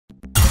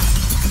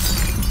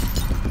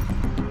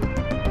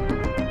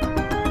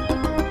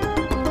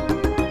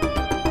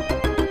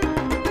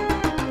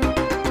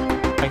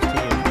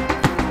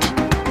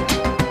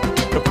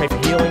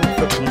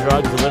from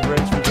drugs,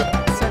 deliverance from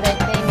drugs. so that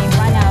they may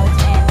run out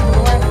and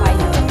glorify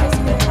you in this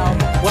good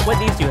health. What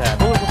needs do you have?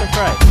 We'll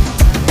pray.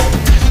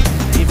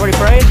 You've already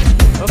prayed?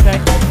 Okay.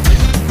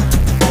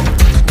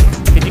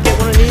 Did you get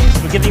one of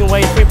these? We're giving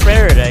away free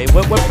prayer today.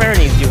 What prayer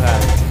needs do you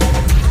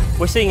have?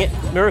 We're seeing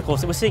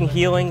miracles. We're seeing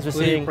healings. We're Who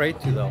do seeing you pray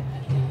to, though?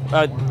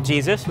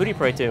 Jesus. Who do you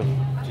pray to?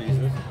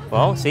 Jesus.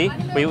 Well, see,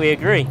 we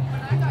agree.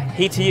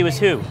 He to you is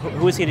who?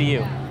 Who is he to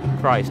you?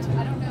 Christ.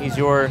 He's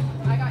your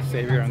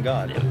Savior and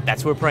God.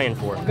 That's what we're praying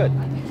for. Good.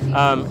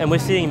 And we're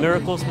seeing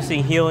miracles, we're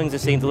seeing healings, we're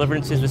seeing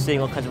deliverances, we're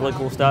seeing all kinds of really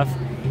cool stuff.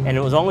 And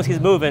as long as he's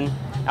moving,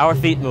 our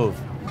feet move.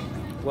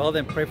 Well,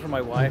 then pray for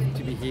my wife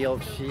to be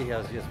healed. She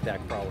has just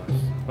back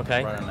problems.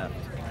 Okay. Right on that.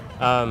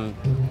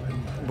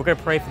 We're going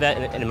to pray for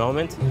that in a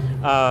moment.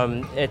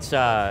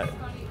 But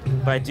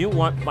I do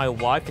want my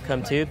wife to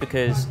come too,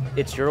 because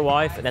it's your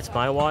wife and that's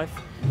my wife.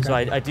 Okay. So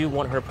I do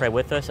want her to pray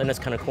with us, and that's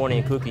kind of corny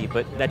and kooky,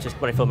 but that's just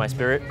what I feel in my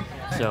spirit.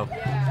 So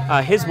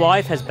his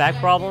wife has back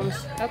problems.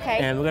 Okay.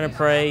 And we're going to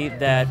pray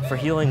that for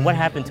healing. What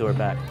happened to her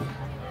back?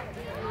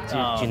 Do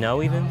you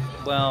know even?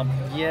 Well,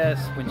 yes,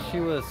 when she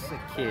was a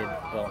kid,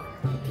 well,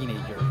 a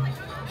teenager,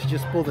 she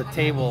just pulled a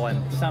table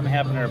and something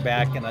happened to her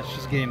back, and as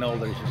she's getting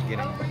older, she's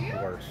getting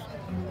worse.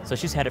 So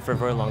she's had it for a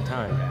very long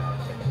time.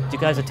 Do you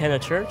guys attend a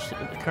church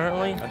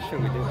currently? I'm sure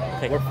we do.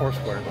 Okay. We're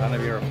Foursquare. None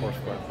of you are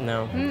Foursquare.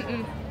 No.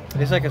 Mm-mm.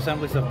 It's like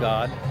Assemblies of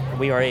God.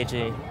 We are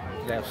AG.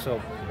 Yeah,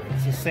 so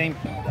it's the same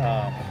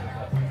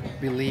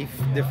belief,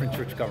 different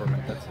church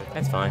government. That's it.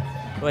 That's fine.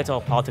 Well, it's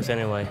all politics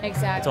anyway.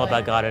 Exactly. It's all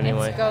about God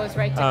anyway. It goes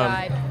right to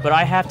God. But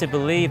I have to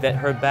believe that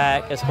her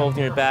back is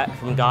holding her back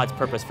from God's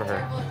purpose for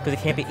her. Because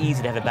it can't be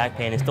easy to have a back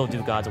pain and still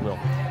do God's will.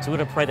 So we're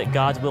going to pray that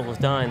God's will is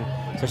done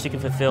so she can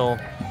fulfill,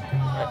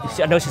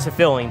 I know she's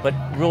fulfilling, but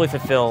really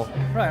fulfill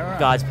Right.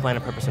 God's plan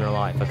and purpose in her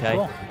life, okay?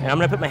 Cool. And I'm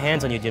going to put my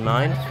hands on you, do you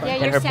mind? Yeah,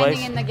 In you're her standing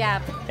place? in the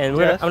gap. And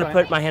Yeah, I'm that's going to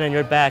fine. put my hand on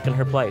your back in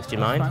her place, do you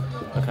mind?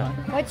 That's Okay.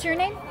 What's your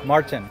name?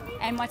 Martin,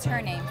 And what's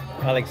her name?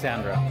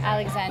 Alexandra.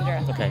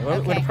 Alexandra. Okay, we're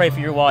going to pray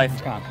for your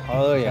wife. Come.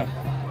 Hallelujah.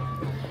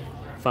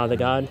 Father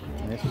God,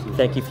 Yes,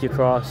 thank you for your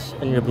cross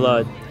and your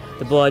blood.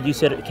 The blood you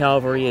said at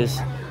Calvary is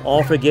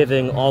all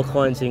forgiving, all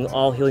cleansing,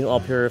 all healing, all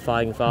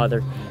purifying,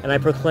 Father. And I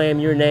proclaim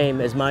your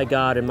name as my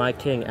God and my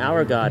King,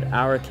 our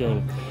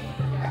King.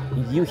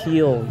 You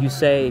heal, you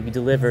save, you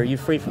deliver, you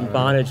free from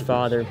bondage,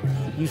 Father.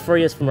 You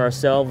free us from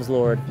ourselves,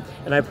 Lord.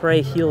 And I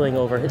pray healing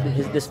over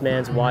this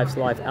man's wife's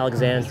life,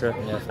 Alexandra.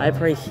 Yes, I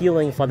pray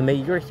healing, Father. May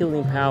your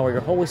healing power,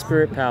 your Holy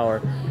Spirit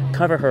power,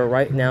 cover her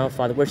right now,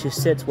 Father, where she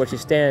sits, where she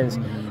stands,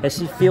 as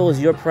she feels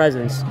your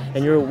presence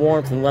and your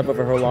warmth and love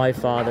over her life,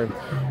 Father.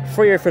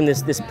 Free her from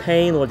this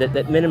pain, Lord,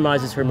 that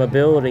minimizes her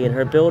mobility and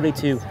her ability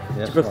to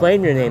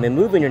proclaim your name and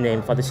move in your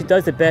name, Father. She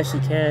does the best she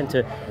can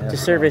to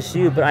service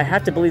you, but I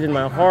have to believe in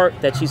my heart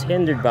that she's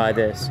hindered by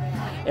this.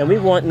 And we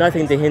want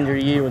nothing to hinder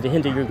you and to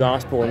hinder your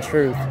gospel and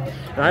truth.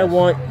 And I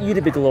want you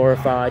to be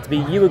glorified, to be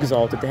you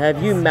exalted, to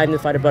have you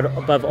magnified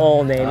above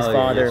all names,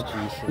 Father.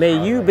 Yes,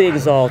 May you be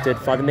exalted,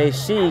 Father. May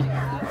she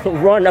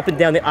run up and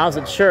down the aisles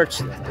of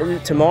church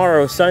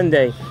tomorrow,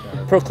 Sunday,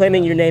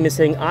 proclaiming your name and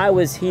saying, I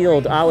was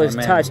healed, I was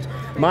touched.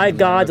 My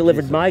God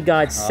delivered, my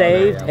God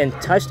saved and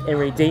touched and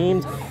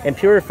redeemed and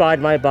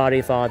purified my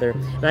body, Father.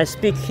 And I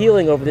speak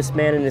healing over this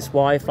man and his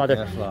wife,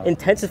 Father.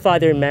 Intensify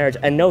their marriage.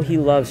 I know he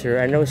loves her.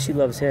 I know she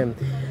loves him.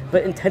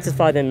 But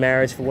intensify their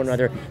marriage for one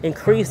another.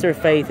 Increase their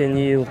faith in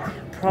you.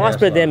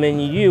 Prosper them in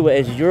you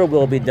as your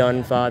will be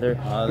done, Father.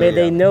 May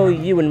they know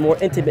you in more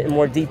intimate and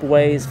more deep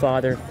ways,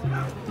 Father.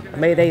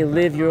 May they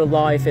live your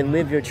life and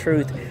live your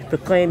truth.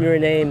 Proclaim your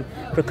name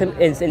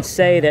and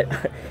say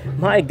that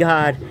my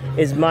God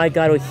is my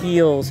God who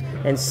heals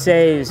and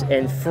saves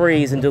and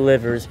frees and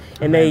delivers.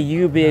 And may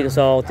you be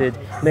exalted.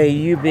 May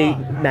you be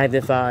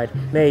magnified.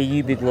 May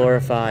you be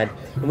glorified.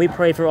 And we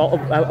pray for all...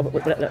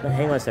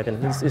 hang on a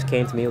second. This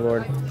came to me,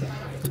 Lord.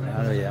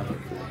 Hallelujah.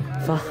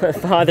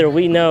 Father,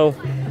 we know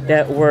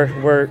that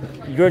where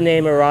your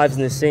name arrives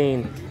in the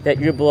scene, that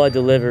your blood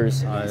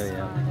delivers.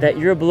 Hallelujah. That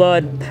your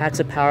blood packs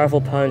a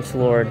powerful punch,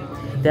 Lord.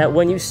 That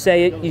when you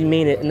say it, you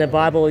mean it. In the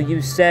Bible,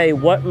 you say,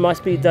 what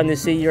must be done to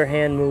see your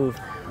hand move?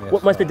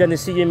 What must be done to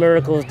see your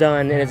miracles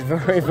done? And it's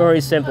very,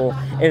 very simple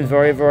and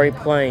very, very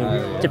plain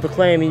to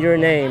proclaim your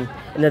name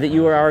and know that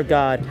you are our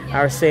God,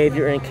 our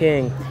Savior and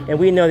King. And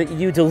we know that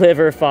you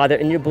deliver, Father,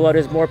 and your blood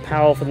is more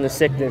powerful than the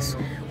sickness.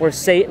 Where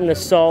Satan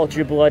assaults,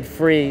 your blood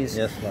frees.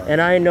 Yes, Lord.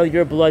 And I know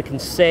your blood can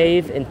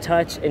save and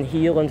touch and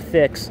heal and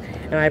fix.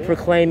 And I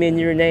proclaim in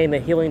your name a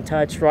healing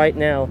touch right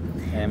now.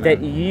 Amen.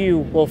 That you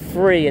will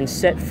free and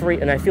set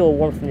free. And I feel a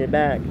warmth from your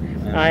back.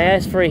 I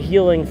ask for a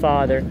healing,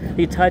 Father.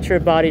 You touch her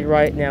body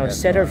right now.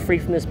 Set her free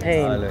from this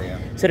pain.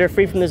 Hallelujah. Set her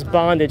free from this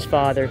bondage,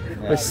 Father.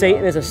 When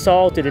Satan is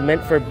assaulted and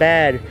meant for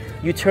bad,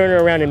 you turn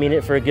her around and mean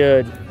it for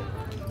good.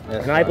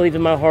 And I believe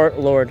in my heart,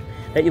 Lord,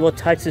 that you will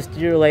touch this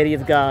dear lady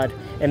of God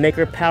and make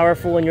her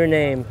powerful in your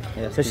name,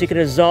 Yes, so she Jesus. can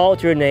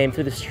exalt your name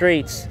through the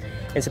streets,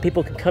 and so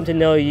people can come to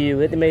know you,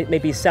 that there may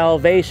be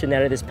salvation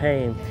out of this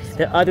pain,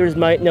 that others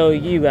might know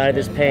you out of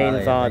this pain,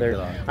 Hallelujah. Father.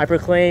 Thank you, Lord. I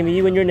proclaim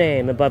you in your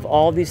name above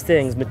all these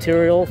things,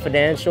 material,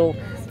 financial,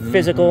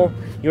 physical.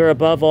 You're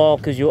above all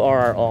because you are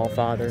our all,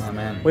 Father.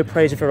 Amen. We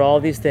praise you for all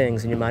these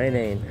things in your mighty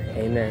name.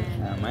 Amen.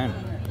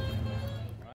 Amen.